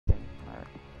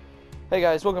Hey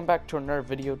guys, welcome back to another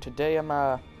video. Today I'm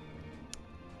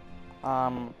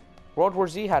World War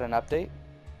Z had an update.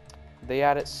 They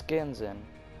added skins in.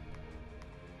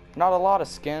 Not a lot of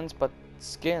skins, but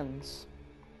skins.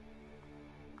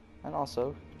 And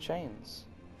also chains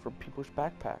for people's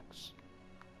backpacks.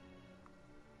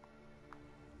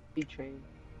 Chain.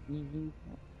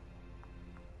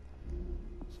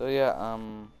 So yeah,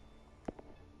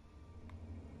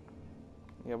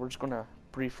 we're just gonna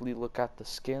briefly look at the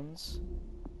skins.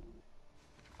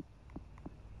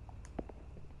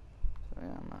 So,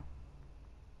 yeah,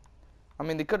 I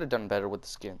mean, they could have done better with the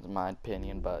skins, in my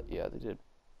opinion, but yeah, they did.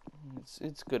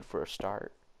 It's good for a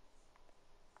start.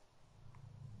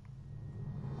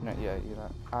 No, yeah, you know,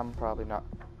 I'm probably not.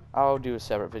 I'll do a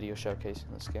separate video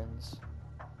showcasing the skins.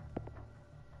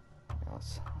 Yeah,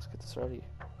 let's get this ready.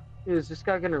 Is this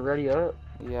guy gonna ready up?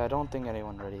 Yeah, I don't think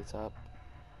anyone readies up.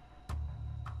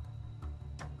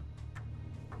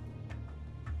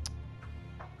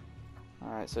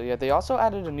 Alright, so yeah, they also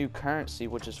added a new currency,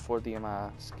 which is for the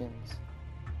skins.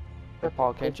 Hey,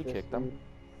 Paul, can't you kick them?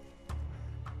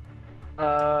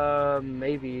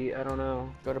 Maybe. I don't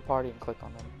know. Go to party and click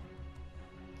on them.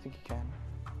 I think you can.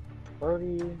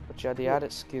 Party. But yeah, they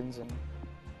added skins and...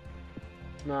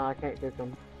 No, I can't kick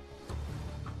them.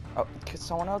 Oh,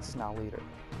 someone else is now leader.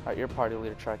 Alright, you're party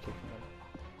leader, try kicking them.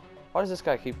 Why does this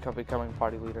guy keep becoming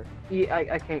party leader? Yeah,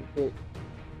 I can't kick.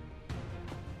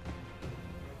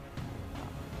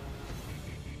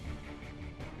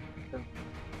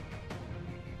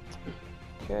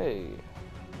 Okay.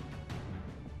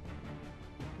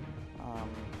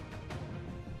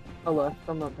 I left.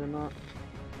 I'm not doing that.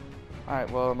 Alright,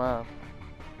 well, oh,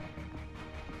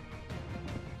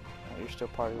 you're still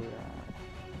party leader.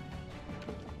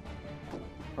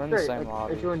 We're in the same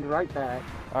lobby. I joined right back.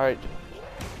 Alright,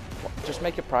 just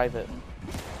make it private.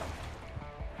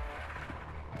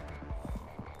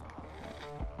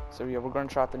 So yeah, we're going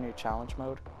to try out the new challenge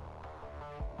mode.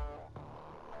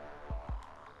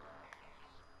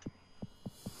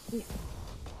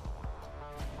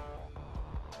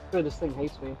 Sure, this thing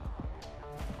hates me.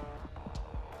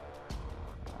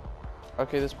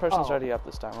 Okay, this person's already up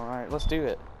this time. Alright, let's do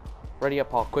it. Ready up,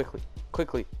 Paul. Quickly.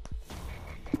 Quickly.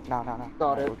 No.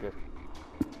 Got it. We're good.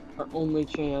 Our only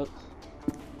chance.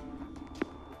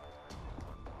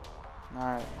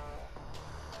 Alright.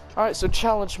 Alright, so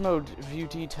challenge mode. View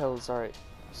details. Alright.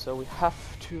 So we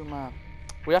have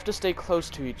to stay close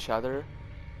to each other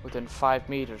within 5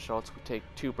 meters, or else we take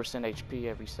 2% HP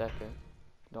every second.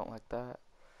 Don't like that.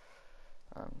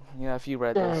 Yeah, if you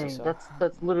read this. Dang,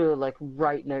 that's literally like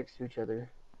right next to each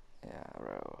other. Yeah,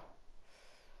 bro.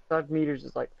 5 meters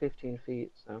is like 15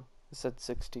 feet, so. It said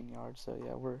 16 yards, so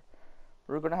yeah, we're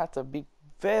gonna have to be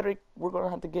we're gonna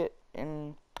have to get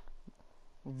in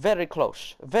very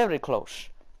close,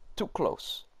 too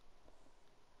close.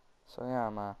 So yeah,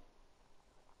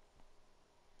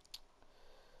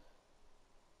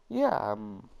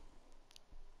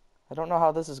 I don't know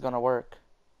how this is gonna work.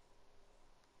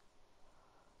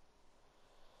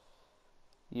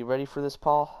 You ready for this,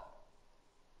 Paul?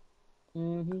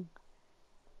 Mm-hmm.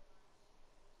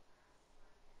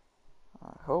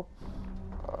 I hope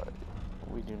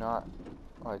we do not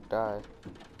die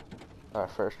our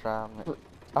first round.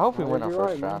 I hope we win our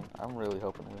first round. I'm really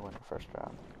hoping we win our first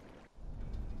round.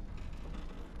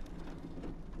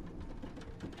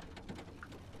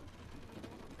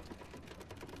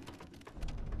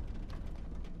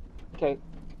 Okay,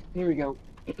 here we go.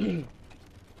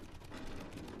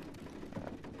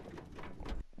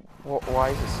 Why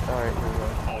is this? Alright, here we go.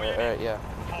 Alright, yeah.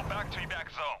 Fall back to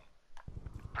evac zone.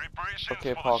 Preparations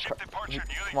Okay, for Paul, the ship departure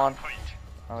come on. complete.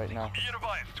 Alright, now. Be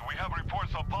advised, we have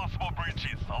reports of possible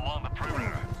breaches along the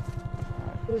perimeter.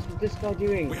 What is this guy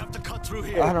doing? We have to cut through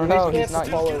here. I don't know, he's not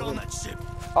Still get using on that ship.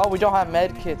 Oh, we don't have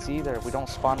med kits either. We don't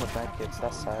spawn with med kits.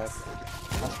 That's sad.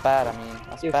 That's bad, I mean.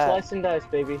 That's Dude, bad. slice and dice,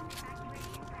 baby.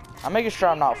 I'm making sure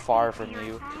I'm not far from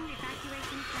you.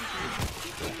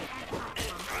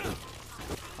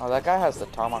 Oh, that guy has the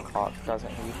tomahawk, doesn't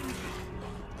he?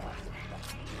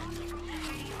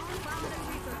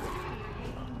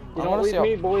 You don't leave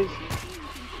me, boys.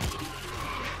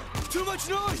 Too much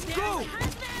noise! Go!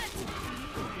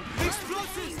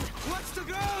 Explosives! Watch the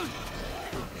ground!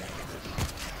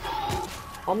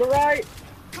 On the right!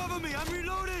 Cover me! I'm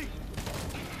reloading!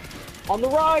 On the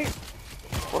right!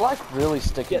 We're like really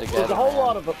sticking together. There's a whole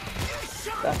lot of them.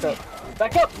 Back up.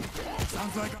 Back up!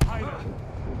 Sounds like a hider.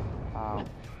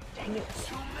 Dang it.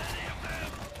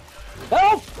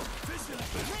 Help!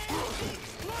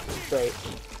 Great.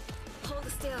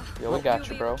 Yeah, we got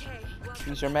you, bro.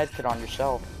 Use your med kit on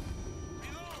yourself.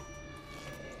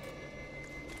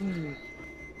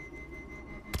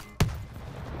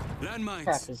 Crap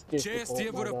Landmines. is difficult, JSTF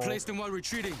would my have God. placed them while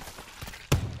retreating.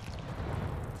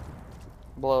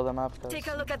 Blow them up, guys. Take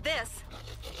a look at this.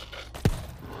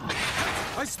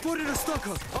 I spotted a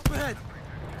stalker. Up ahead.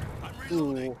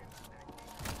 Ooh.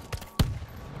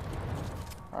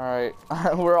 Alright,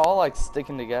 we're all like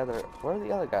sticking together. Where are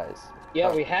the other guys? Yeah,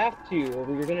 Oh, we have to, or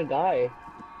we're gonna die.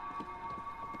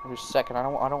 Wait a second, I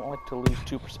don't like to lose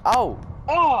 2%. Oh!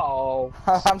 Oh!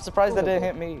 I'm surprised that didn't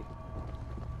hit me.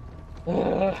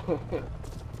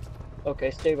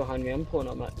 Okay, stay behind me. I'm pulling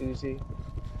out my Uzi.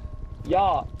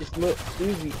 Yeah, just look,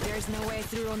 Uzi. There's no way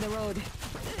through on the road.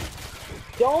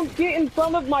 Don't get in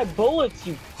front of my bullets,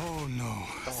 you. Oh no.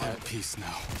 Thank peace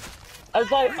now.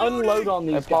 As I unload on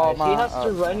these Paul, guys, he has oh,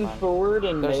 to never run mind. forward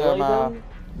and There's melee some, them.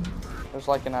 There's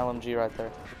like an LMG right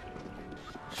there.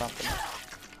 Something.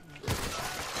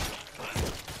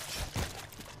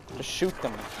 Just shoot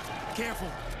them. Careful.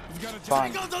 We've got a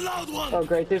Fine. Take out the loud one. Oh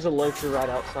great, there's a Loacher right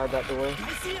outside that door.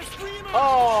 I see a screamer.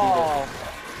 Oh!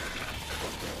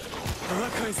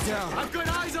 Baraka is down. I've got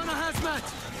eyes on a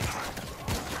hazmat.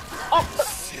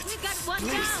 We got one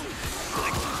down.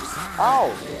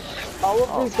 Ow! All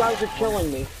of these guys are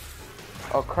killing me.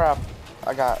 Oh crap.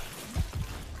 I got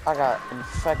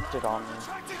infected on me.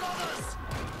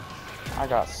 I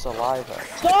got saliva.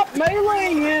 Stop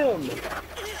meleeing him!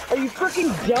 Are you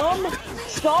freaking dumb?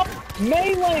 Stop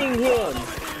meleeing him!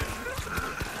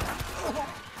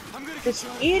 This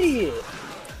idiot!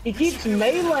 He keeps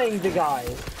meleeing the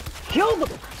guys. Kill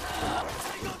them!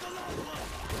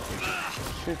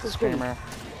 Shoot the screamer.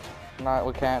 No,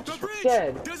 we can't. Just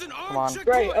Dead. There's an Come on. armed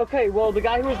Great, checkpoint. okay, well the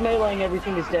guy who was meleeing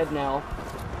everything is dead now.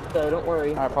 So don't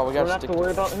worry. Alright, Paul, we We don't gotta have stick to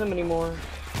worry about him anymore.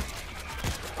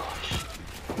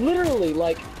 Literally,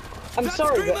 like, I'm That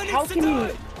sorry, screamer but how needs to can you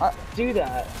die. do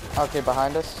that? Okay,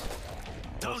 behind us.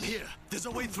 Down here. There's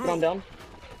a way through. Come on down.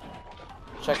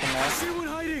 Checking I there. see one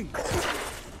hiding.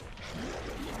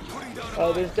 Putting down a Oh,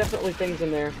 mine. there's definitely things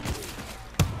in there.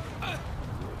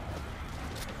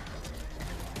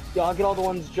 Yeah, I'll get all the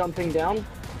ones jumping down.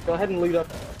 Go ahead and lead up.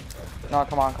 No,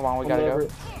 come on, we gotta Whatever. go.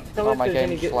 Tell me Oh, if my there's any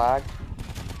game's good- lag.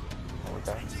 There we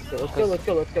go. Okay, let's go, let's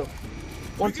go, let's go.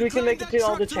 Once we can make it to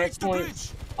all the Truck to reach the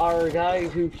checkpoints, our guy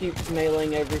who keeps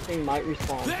meleeing everything might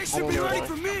respawn. They I should don't be know ready why.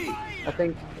 for me. I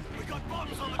think. We got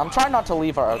bombs on the I'm trying not to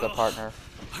leave our other partner.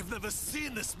 I've never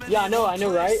seen this many. Yeah, I in know, one I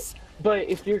know, right? place. But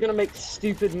if you're gonna make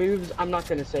stupid moves, I'm not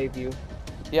gonna save you.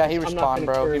 Yeah, he I'm not respawned, gonna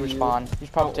bro. He carry you. respawned. He's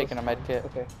probably Oh, taking a med kit.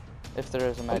 Okay. If there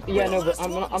is a med kit. Yeah, no, but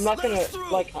I'm not gonna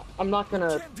like I'm not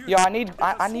gonna Yo, I needed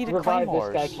revive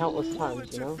claymores. this guy countless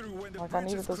times, you know? Like I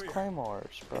needed those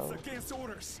claymores, bro. Against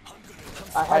orders.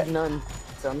 I had none,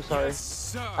 so I'm sorry.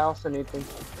 Sir, I also need them.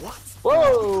 What?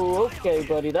 Whoa, okay,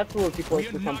 buddy, that's a little too close we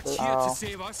are for not comfort. here Oh. to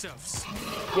save ourselves.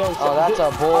 Yo, Oh, that's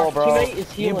a bull, bro. teammate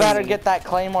is You healing better me. get that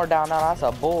claymore down now. That's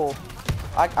a bull.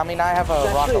 I mean, I have a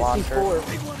It's rocket actually launcher. a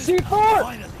C4. C4!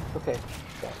 Finally. Okay.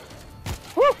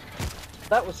 Woo!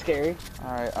 That was scary.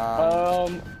 Alright,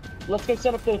 Let's go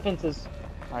set up the defenses.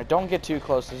 alright, don't get too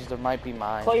close. There might be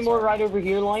mines. Claymore so- right over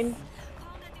here, line.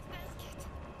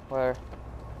 Where?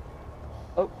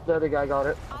 Oh, the other guy got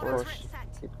it. Of course.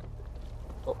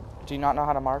 Oh, Do you not know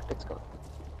how to mark? it's gone.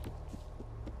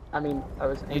 I mean, I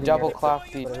was. You aiming double at it, clap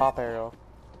but the whatever. top arrow.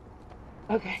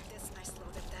 Okay. This might slow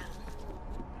them down.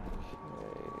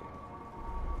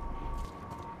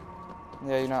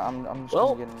 Yeah, you know, I'm just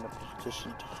Well- gonna get in a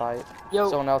position to fight. Yo,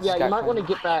 Someone else yeah, has you got might want to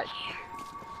claymore. get back.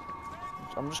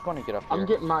 I'm just gonna get up here. I'm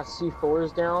getting my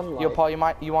C4s down. Yo, Like, Paul,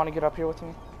 you want to get up here with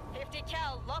me? 50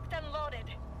 cal, locked and loaded.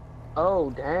 oh,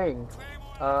 dang.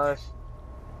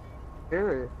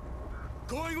 Sure.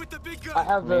 Going with the big I gun.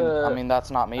 have the. I mean,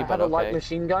 that's not me, I but have a light okay.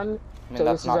 machine gun. I mean, So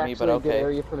that's this is not me, actually but a good okay.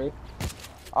 area for me.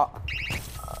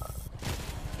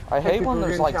 I hate people when who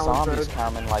there's didn't like challenge zombies mode.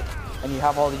 coming, like, and you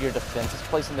have all of your defenses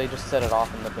placed, and they just set it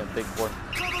off, and the big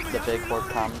board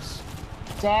comes.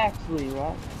 Exactly,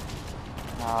 right?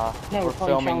 Nah, No, we're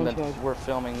playing challenge mode. we're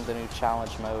filming the new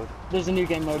challenge mode. There's a new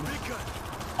game mode.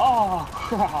 Oh,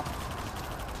 crap.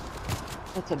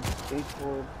 That's a big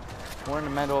board. We're in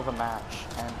the middle of a match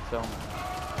and filming.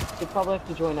 You'll probably have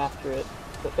to join after it.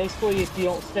 But basically, if you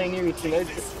don't stay near your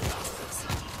teammates,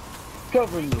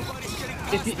 covering you.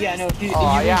 If you, yeah, no, if you.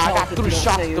 Oh you yeah, lose I health got if 3 you don't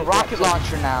shots stay with the with rocket that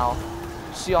launcher now.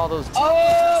 See all those.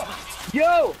 Oh!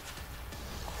 Yo!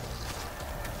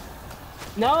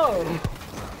 No!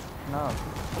 No.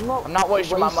 I'm not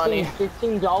wasting my money.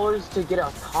 $15 to get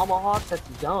a tomahawk? That's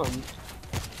dumb.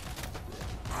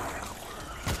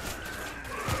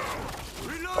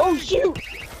 Oh shoot!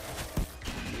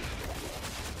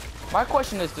 My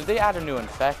question is, did they add a new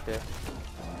infected?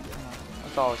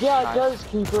 That's always Yeah, nice. it does,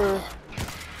 Keeper.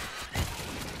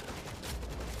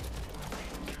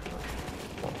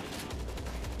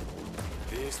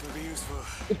 could be useful.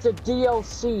 It's a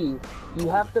DLC. You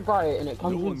have to buy it, and it No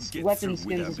one comes with gets weapon through skins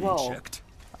without as being well. checked.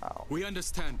 We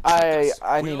understand. I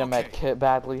We're need a med okay. kit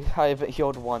badly. I haven't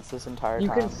healed once this entire You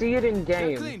time. can see it in They're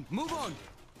game. clean. Move on.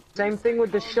 Same thing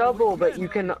with the shovel, but you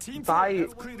can buy.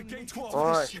 Clear the gate wall.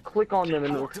 Gosh, click on them,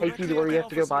 and it'll take you to where you have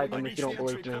to go buy them if you don't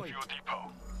believe me. Fuel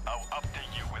depot. I'll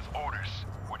update you with orders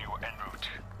when you're en route.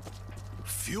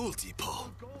 Fuel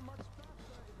depot.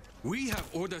 We have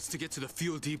orders to get to the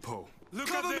fuel depot. Look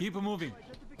at them. Keep moving.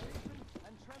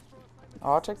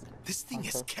 Oh, I'll take. This thing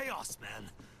is Okay. chaos, man.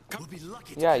 We'll be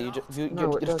lucky. Yeah, to you get out. you're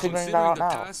No, it just figuring doesn't. that out Considering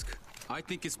the now. task, I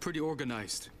think it's pretty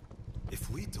organized. If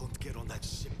we don't get on that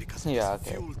ship because Yeah, this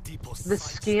okay. fuel depot The site-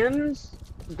 skins,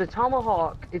 the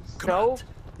Tomahawk itself,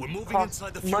 We're moving costs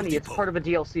inside the fuel money. It's depot. part of a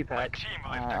DLC My pack. team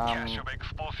left a cache of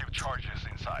explosive charges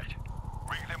inside.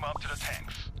 Bring them up to the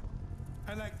tanks.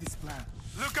 I like this plan.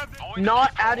 Look at the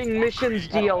Not adding missions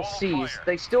DLCs.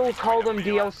 They still call them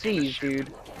DLCs,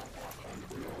 dude.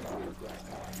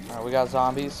 Alright, we got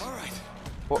zombies. All right.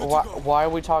 Why are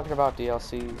we talking about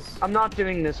DLCs? I'm not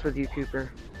doing this with you, Cooper.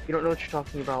 You don't know what you're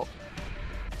talking about.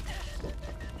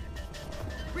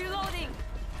 Reloading.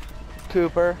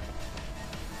 Cooper.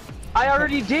 I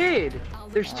already did.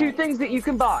 There's two things that you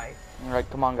can buy. Alright,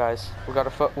 come on, guys. We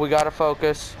gotta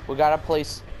focus. We gotta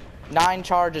place 9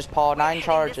 charges, Paul. 9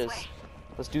 charges.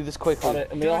 Let's do this Got quickly. it.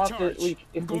 And we all have to. If we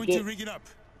going get to rig it up.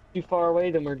 too far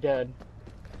away, then we're dead.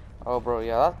 Oh, bro,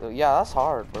 yeah, that's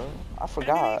hard, bro. I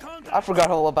forgot. I forgot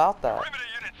all about that. perimeter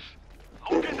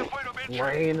units. Locate the point of entry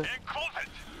Rain. and close it.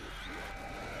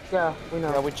 Yeah, we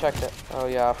know. Yeah, we checked it. Oh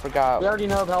yeah, I forgot. We already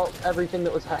know about everything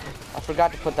that was happening. I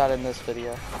forgot to put that in this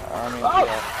video. I mean, Oh!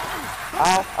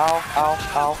 yeah.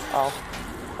 Ow!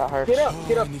 That hurts. Get up,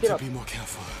 get Oh, up, I need get to up. be more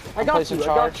careful. I got placing you, I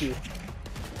charge. got you.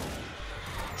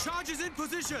 Charge is in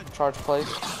position. Charge place.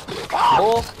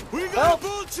 Bull. We got a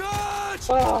bull charge.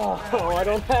 Oh, I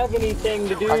don't have anything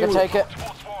to do. I can take it.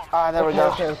 Ah, there we go.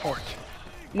 Okay.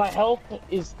 My health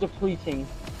is depleting.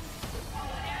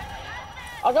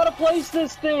 I gotta place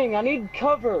this thing. I need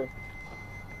cover.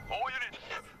 All units.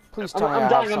 Please tell me I I'm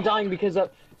have dying. I'm some- dying because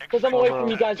I'm away from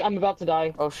you guys. I'm about to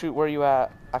die. Oh shoot, where you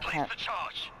at? I Place can't. the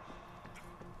charge.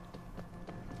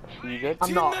 You good?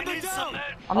 I'm not. I need some men.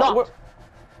 I'm Oh, not. where-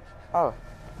 Oh,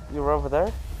 you were over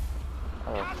there?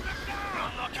 Oh.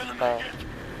 I'm not gonna Uh, make it.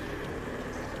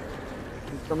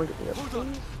 Can someone get me up? Hold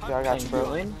on. yeah, I got you, Thank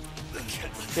bro. you.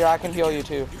 Here, I can heal you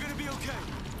too. You're gonna be okay.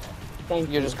 Thank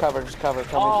you. You just cover. Tell me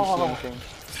if you see anything.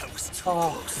 That was too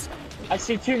Oh, close. I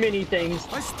see too many things.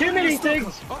 I Too many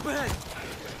things. Up ahead.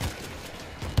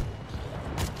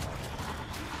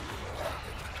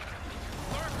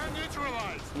 Lurker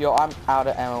neutralized. Yo, I'm out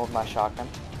of ammo with my shotgun.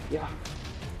 Yeah.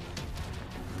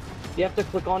 You have to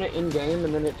click on it in game,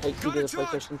 and then it takes you Got to a the charge.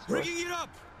 PlayStation Store. Rigging it up.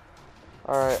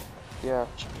 Alright, yeah.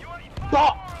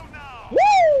 Stop! Now.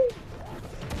 Woo!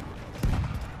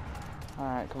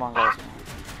 Alright, come on, guys.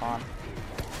 Come on.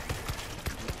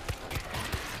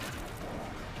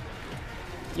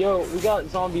 Yo, we got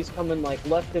zombies coming like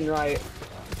left and right.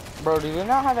 Bro, do you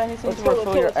not have anything Let's to go,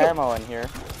 refill let's your go, let's ammo in here?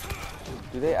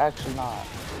 Do they actually not?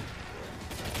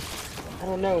 I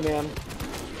don't know, man.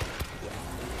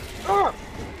 I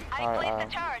Alright, placed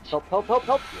the charge. Help, help, help,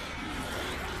 help!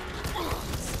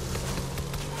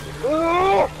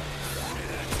 Ah!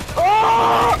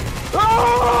 Ah!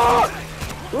 Ah!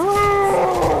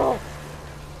 Ah!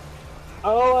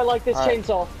 Oh, I like this Alright.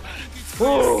 chainsaw. Let's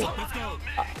go.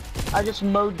 I just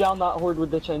mowed down that horde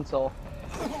with the chainsaw.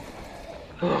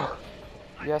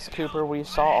 Yes, Cooper, we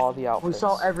saw all the We outfits.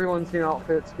 saw everyone's new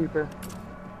outfits, Cooper.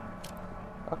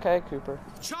 Okay, Cooper.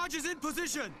 Charge is in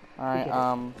position. Alright,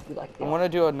 Okay. You like I'm that? gonna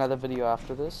do another video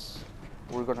after this.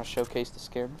 We're gonna showcase the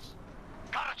skins.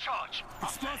 Got a charge.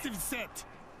 Explosive set.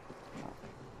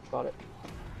 Got it.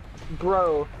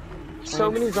 Bro, so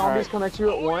many zombies Alright. come at you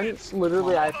at once.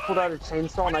 Literally, I pulled out a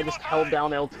chainsaw and I just held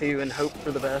down L2 and hoped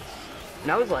for the best.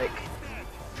 And I was like,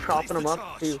 chopping them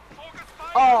up too.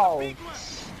 Oh!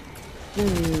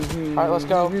 Alright, let's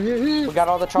go. We got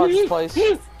all the charges placed.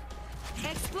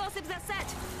 Explosives are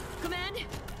set. Command,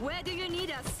 where do you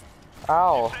need us?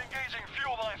 Ow. Engaging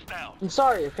fuel lines now. I'm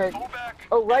sorry, okay? Go back.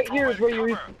 Oh, right here is where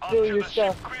you Cover refill until your the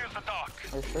stuff. ship clears the dock.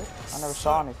 Are you sure? I never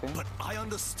saw anything. But I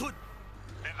understood.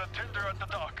 There's a tender at the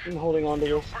dock. I'm holding on to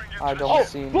this. Bring you I to don't Oh,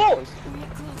 see any whoa! place.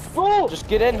 Bull! Just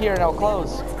get in here and it'll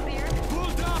close. It's clear.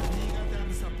 Pulled up.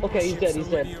 Okay, he's dead, he's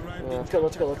dead. Yeah. Let's go,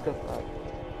 let's go, let's go.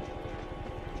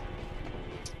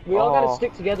 We all gotta Oh.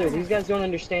 stick together. These guys don't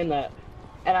understand that.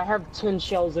 And I have 10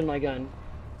 shells in my gun.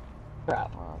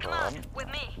 Crap. Oh, Come bro, on, with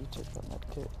me. You take that med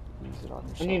kit. Use it on I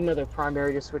yourself. need another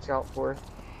primary to switch out for.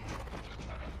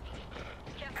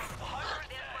 Careful.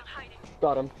 There's one hiding.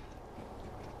 Got him.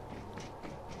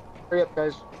 Hurry up,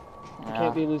 guys. We Yeah,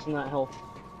 can't be losing that health.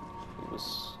 he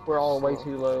was We're all way slow.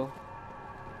 too low.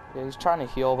 Yeah, he's trying to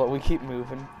heal, but we keep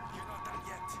moving. You're not done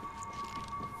yet.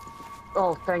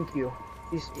 Oh, thank you.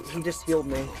 He just healed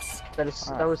me. That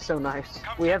Alright. was so nice.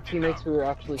 We have teammates who are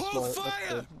actually Hold smart. That's fire!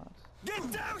 good.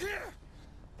 Get down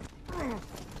here!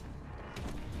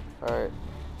 Alright.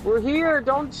 We're here.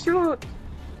 Don't shoot.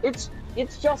 It's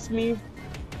just me.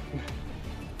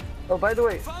 Oh, by the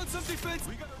way, Found some defense.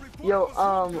 We got a report yo, of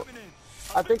someone coming in.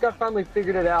 I think I finally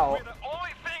figured it out. We're the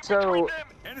only thing So- between them.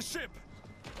 And a ship.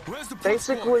 Where's the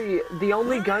Basically, the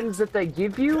only guns that they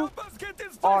give you Help us get this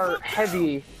place are locked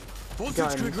heavy down. Voltage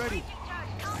guns. grid ready.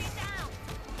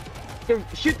 Okay,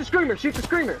 shoot the screamer. Shoot the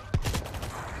screamer.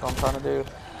 That's what I'm trying to do.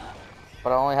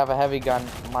 But I only have a heavy gun.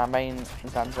 My main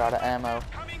gun's out of ammo.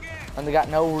 And they got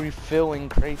no refilling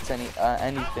crates,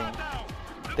 anything.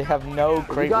 They have no We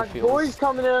crate got refills. boys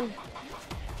coming in.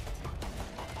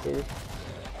 Dude.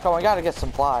 Come on, we gotta get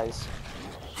supplies.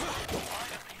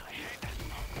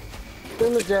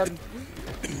 Screamer's dead.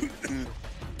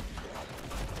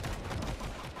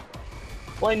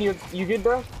 Blaine, you good,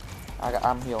 bro?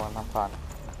 I'm healing, I'm fine.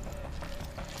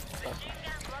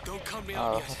 Don't count me Oh,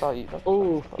 out I yet. thought you...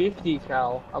 Ooh, 50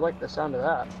 cal. I like the sound of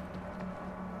that.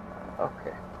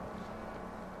 Okay.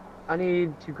 I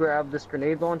need to grab this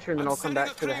grenade launcher and then I'm I'll come back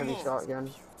to sending the a heavy Claymore.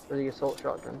 shotgun. Or the assault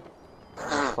shotgun.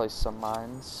 Place some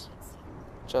mines.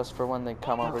 Just for when they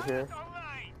come over here.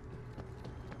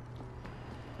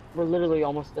 We're literally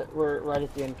almost at, we're right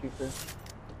at the end, Cooper.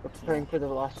 We're preparing for the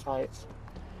last fight.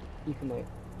 You can wait.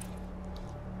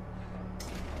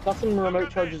 Got some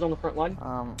remote charges on the front line.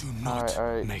 Do not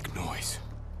alright. make noise.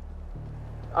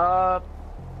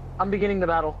 I'm beginning the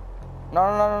battle. No.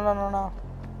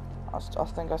 I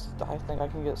think I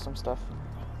can get some stuff.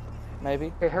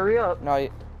 Maybe. Okay, hurry up. No,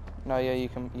 yeah, you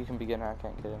can begin there. I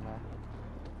can't get in there.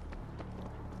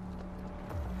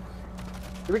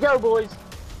 Here we go, boys.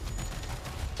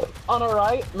 On our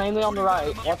right, mainly on the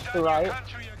right. Watch the right.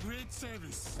 Country A great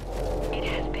service. It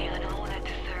has been an honor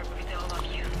to serve with all of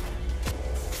you.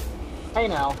 Hey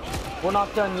now, we're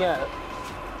not done yet.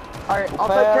 Alright, I'll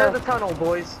take Fair. care of the tunnel,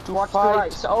 boys. To Watch fight. the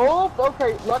right. So, oh,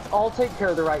 okay, let's all take care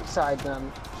of the right side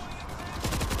then.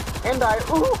 And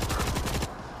ooh!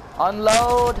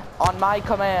 Unload on my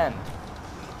command.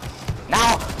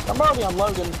 Now. I'm already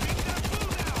unloading.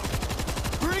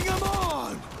 Bring them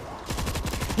on!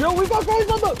 Yo, we got guys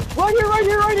on the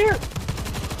right here.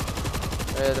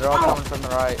 Yeah, they're all Ow. coming from the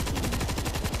right.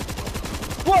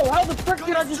 Whoa, how the frick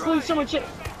did I just lose so much shit?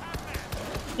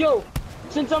 Yo,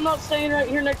 since I'm not staying right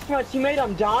here next to my teammate,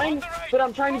 I'm dying, but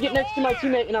I'm trying to get next to my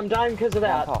teammate and I'm dying because of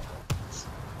that. Oh,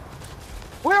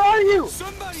 Where are you?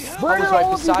 Somebody help! Where I was did right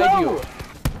all of you beside go? you.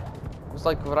 It was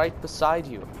like right beside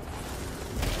you.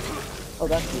 Oh,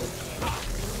 that's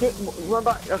you. Run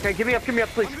by. Okay, give me up, please. I'm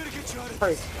gonna get you out of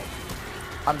Hurry.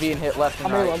 I'm being hit left and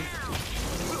I'm right. reloading.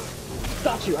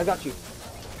 Got you, I got you.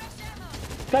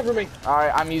 Cover me.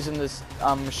 Alright, I'm using this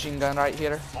machine gun right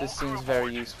here. This seems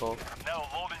very useful. Now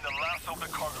loading the last of the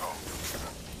cargo.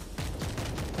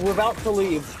 We're about to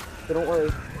leave, so don't worry.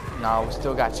 No, we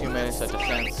still got 2 minutes of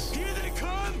defense. Here they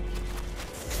come!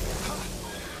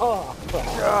 Oh,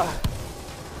 crap.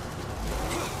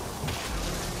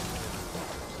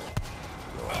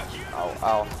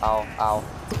 Ow.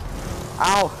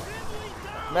 Ow!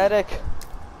 Medic!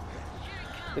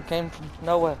 It came from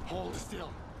nowhere. Hold still.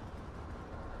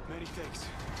 Many thanks.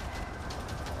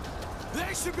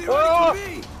 They should be Oh!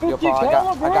 ready for me! Yo, Paul,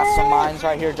 I got some mines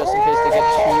right here just in case they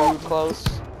get too close.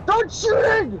 Don't shoot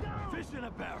him!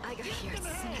 I got here as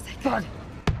soon as I God.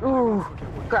 Ooh,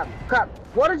 crap.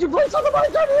 Why did you place all the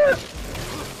mines down here?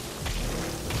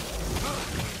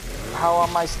 How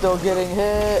am I still getting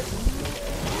hit?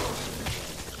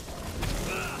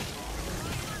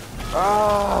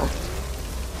 Ah!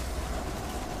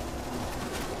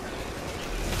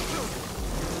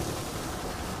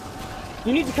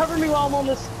 You need to cover me while I'm on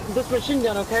this machine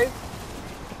gun, okay?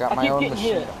 Got I my keep own getting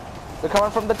machine. hit. They're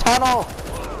coming from the tunnel.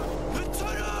 The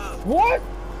tunnel! What?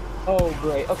 Oh,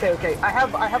 great. Okay. I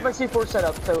have my C4 set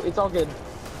up, so it's all good.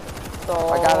 It's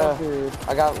all good.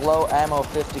 I got low ammo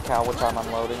 50 cal, which I'm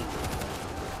unloading.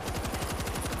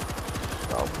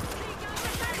 So,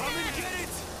 Come and get it!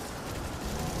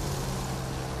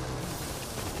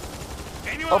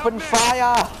 Anyone open out there?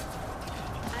 fire!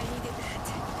 I needed that.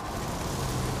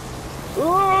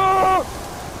 Ooh!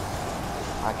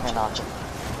 I cannot.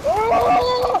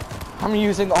 Ooh! I'm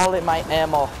using all of my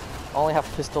ammo. I only have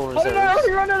pistol How did I reserves.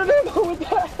 already run out of ammo with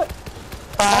that?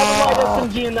 I have a light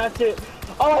SMG and that's it.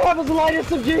 All I have is a light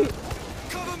SMG.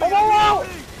 Cover me! I'm all out.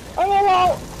 cover me! I'm all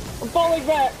out. I'm falling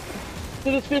back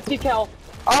to this 50 cal.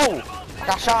 Oh!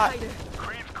 Got shot.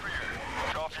 Green's clear.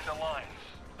 Off in the lines.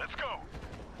 Let's go.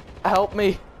 Help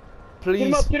me, please. Get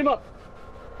him up, get him up.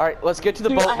 All right, let's get to the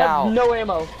Dude, boat I now. have no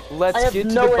ammo. Let's I have get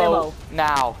to no the boat ammo.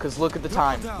 now, cause look at the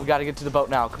time. We gotta get to the boat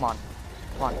now. Come on,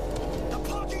 come on.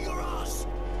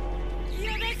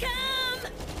 Here they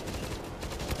come!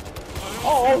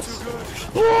 Oh!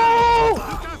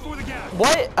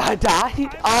 What? I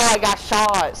died? Oh, I got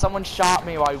shot. Someone shot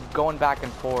me while going back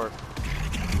and forth.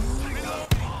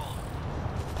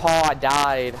 Paul, I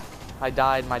died. I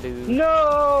died, my dude.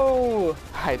 No!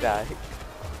 I died.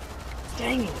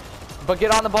 Dang it. But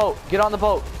get on the boat. Get on the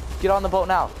boat. Get on the boat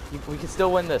now. We can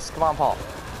still win this. Come on, Paul.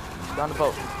 Get on the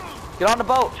boat. Get on the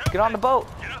boat. Get on the boat.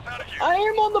 Get us out of here. I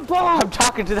am on the boat! I'm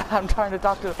talking to that. I'm trying to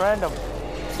talk to the random.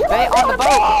 They on the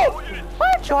boat.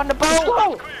 Why aren't you on the boat?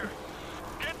 Go! Clear.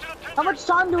 Get to the tip. How much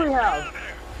time do we have?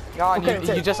 God,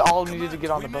 Okay. you just all needed to get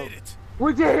on the boat.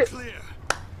 We did it! Ship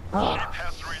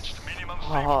has reached minimum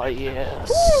safety. Oh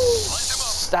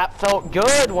yes. That felt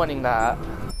good winning that.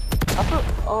 I feel,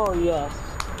 Oh, yes.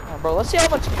 oh, bro, let's see how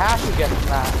much cash we get from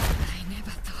that. I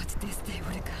never thought this day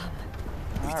would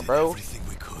come. Alright, bro. Everything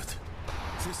we could.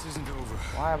 This isn't over.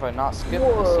 Why have I not skipped this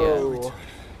Whoa. yet?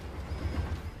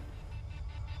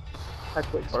 I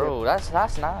quit. Bro, that's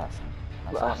nice.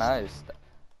 That felt nice.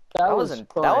 That was fun.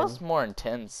 that was more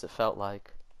intense. It felt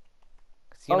like.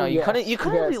 'Cause, you Oh, know, you couldn't yes,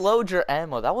 couldn't yes. reload your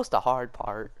ammo. That was the hard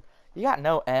part. You got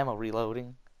no ammo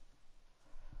reloading.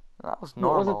 That was What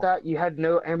normal. wasn't that? You had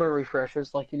no ammo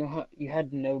refreshers, like, you know how you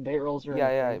had no barrels or Yeah,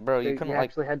 anything. yeah, bro, you So couldn't, like-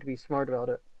 actually had to be smart about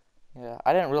it. Yeah,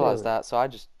 I didn't realize Ugh. that, so I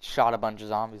just shot a bunch of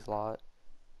zombies a lot.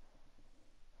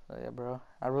 So yeah, bro,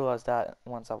 I realized that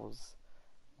once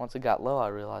it got low, I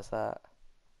realized that.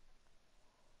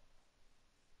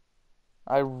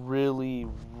 I really,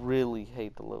 really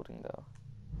hate the loading though.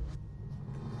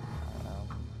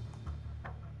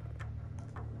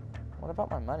 What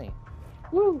about my money?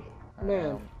 Woo!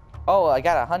 Man, Oh, I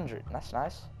got 100. That's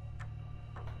nice.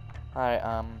 Alright,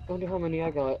 I wonder how many I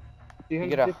got. You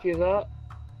get a- 250 of that?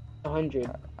 100.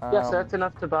 Yes, um, that's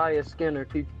enough to buy a skin or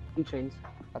two keychains.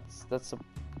 that's a.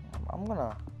 I'm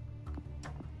gonna.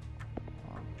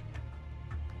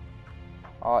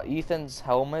 Ethan's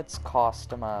helmets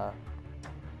cost him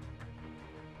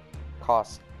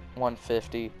cost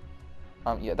 150.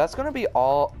 Yeah, that's gonna be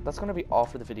all. That's gonna be all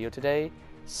for the video today.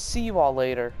 See you all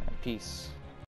later, and peace.